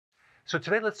So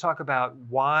today let's talk about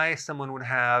why someone would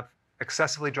have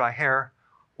excessively dry hair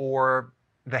or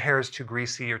the hair is too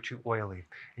greasy or too oily.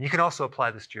 And you can also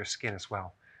apply this to your skin as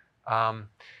well.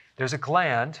 There's a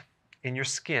gland in your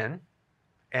skin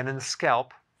and in the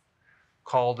scalp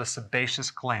called the sebaceous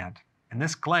gland. And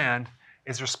this gland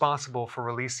is responsible for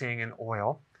releasing an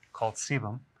oil called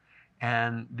sebum.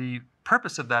 And the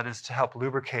purpose of that is to help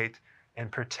lubricate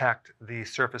and protect the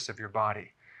surface of your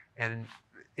body. And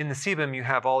in the sebum, you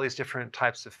have all these different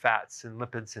types of fats and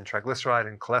lipids and triglyceride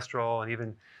and cholesterol and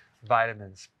even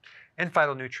vitamins and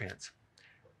phytonutrients.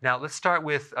 Now, let's start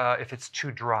with if it's too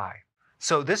dry.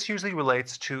 So this usually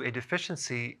relates to a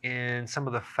deficiency in some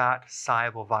of the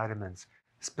fat-soluble vitamins,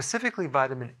 specifically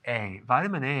vitamin A.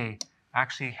 Vitamin A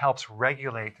actually helps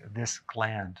regulate this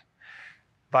gland.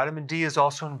 Vitamin D is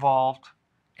also involved,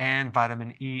 and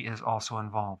vitamin E is also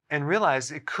involved. And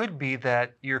realize it could be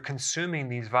that you're consuming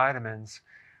these vitamins,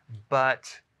 but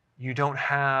you don't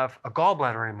have a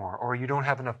gallbladder anymore, or you don't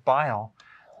have enough bile,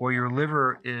 or your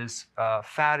liver is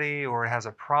fatty, or it has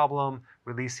a problem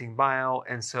releasing bile,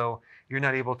 and so you're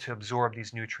not able to absorb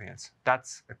these nutrients.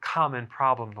 That's a common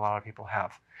problem a lot of people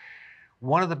have.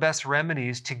 One of the best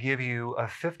remedies to give you a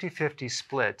 50-50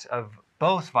 split of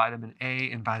both vitamin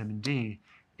A and vitamin D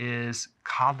is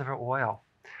cod liver oil.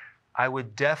 I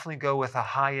would definitely go with a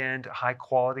high-end,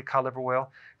 high-quality cod liver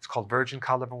oil. It's called virgin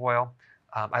cod liver oil.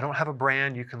 I don't have a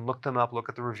brand. You can look them up, look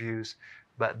at the reviews,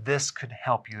 but this could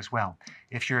help you as well.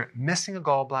 If you're missing a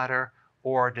gallbladder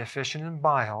or deficient in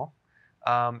bile,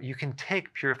 you can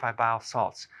take purified bile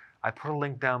salts. I put a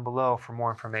link down below for more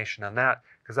information on that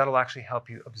because that'll actually help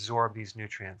you absorb these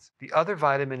nutrients. The other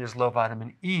vitamin is low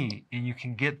vitamin E, and you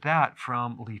can get that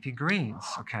from leafy greens,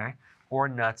 okay, or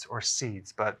nuts or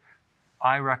seeds, but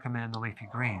I recommend the leafy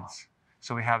greens.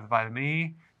 So we have the vitamin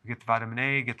E, you get the vitamin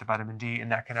A, you get the vitamin D, and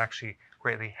that can actually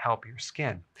greatly help your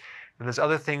skin. And there's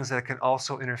other things that can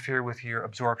also interfere with your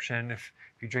absorption if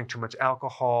you drink too much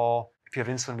alcohol, if you have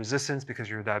insulin resistance because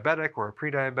you're diabetic or a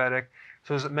pre-diabetic.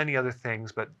 So there's many other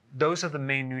things, but those are the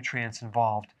main nutrients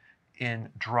involved in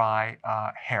dry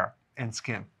hair and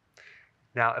skin.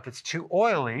 Now, if it's too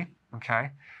oily,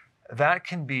 okay, that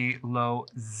can be low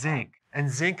zinc. And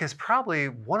zinc is probably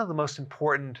one of the most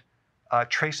important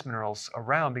trace minerals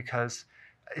around because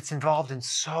it's involved in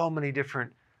so many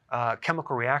different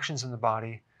chemical reactions in the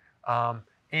body.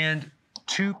 And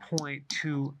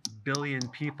 2.2 billion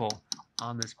people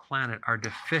on this planet are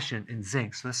deficient in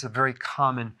zinc. So this is a very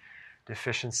common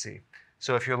deficiency.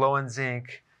 So if you're low in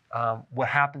zinc, what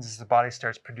happens is the body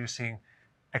starts producing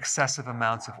excessive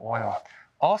amounts of oil.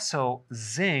 Also,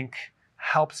 zinc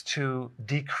helps to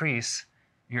decrease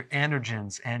your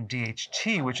androgens and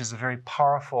DHT, which is a very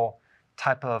powerful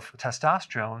type of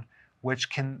testosterone, which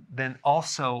can then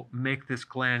also make this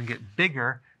gland get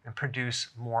bigger and produce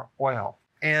more oil.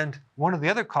 And one of the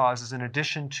other causes, in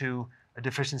addition to a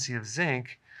deficiency of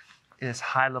zinc, is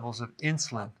high levels of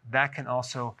insulin. That can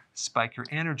also spike your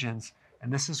androgens,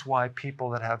 and this is why people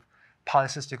that have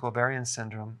polycystic ovarian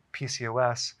syndrome,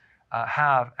 PCOS,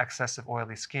 have excessive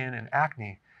oily skin and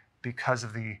acne because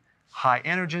of the high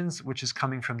androgens, which is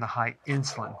coming from the high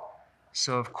insulin.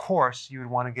 So of course, you would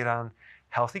want to get on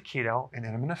healthy keto and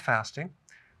intermittent fasting.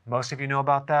 Most of you know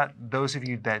about that. Those of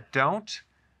you that don't,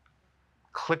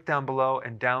 click down below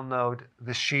and download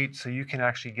the sheet so you can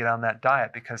actually get on that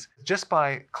diet, because just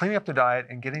by cleaning up the diet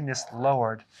and getting this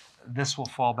lowered, this will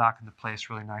fall back into place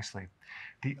really nicely.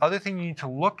 The other thing you need to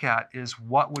look at is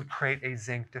what would create a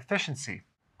zinc deficiency.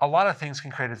 A lot of things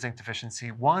can create a zinc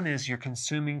deficiency. One is you're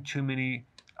consuming too many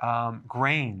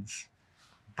grains.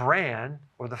 Bran,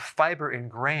 or the fiber in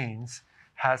grains,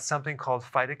 has something called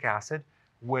phytic acid,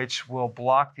 which will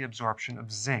block the absorption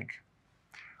of zinc.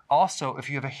 Also, if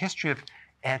you have a history of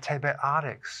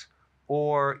antibiotics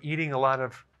or eating a lot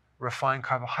of refined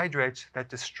carbohydrates that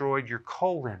destroyed your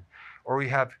colon, or you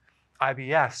have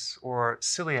IBS or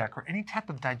celiac or any type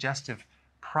of digestive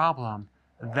problem,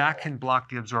 that can block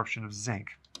the absorption of zinc.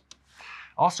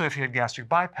 Also, if you had gastric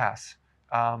bypass,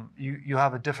 you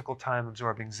have a difficult time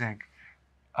absorbing zinc.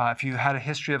 If you had a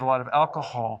history of a lot of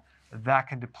alcohol, that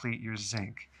can deplete your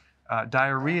zinc.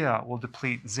 Diarrhea will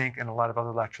deplete zinc and a lot of other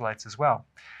electrolytes as well.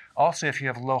 Also, if you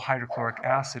have low hydrochloric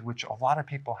acid, which a lot of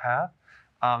people have,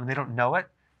 and they don't know it,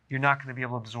 you're not going to be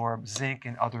able to absorb zinc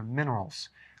and other minerals.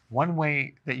 One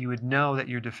way that you would know that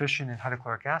you're deficient in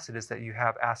hydrochloric acid is that you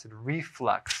have acid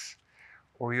reflux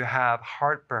or you have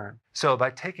heartburn. So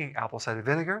by taking apple cider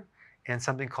vinegar and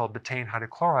something called betaine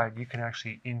hydrochloride, you can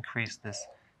actually increase this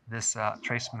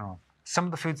trace mineral. Some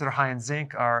of the foods that are high in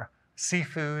zinc are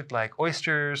seafood like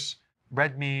oysters,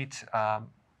 red meat,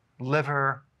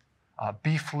 liver,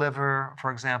 beef liver,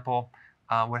 for example,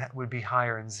 would be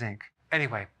higher in zinc.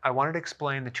 Anyway, I wanted to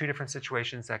explain the two different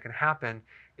situations that can happen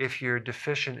if you're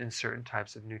deficient in certain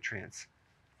types of nutrients.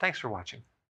 Thanks for watching.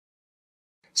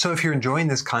 So if you're enjoying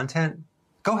this content,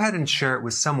 go ahead and share it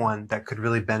with someone that could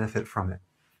really benefit from it.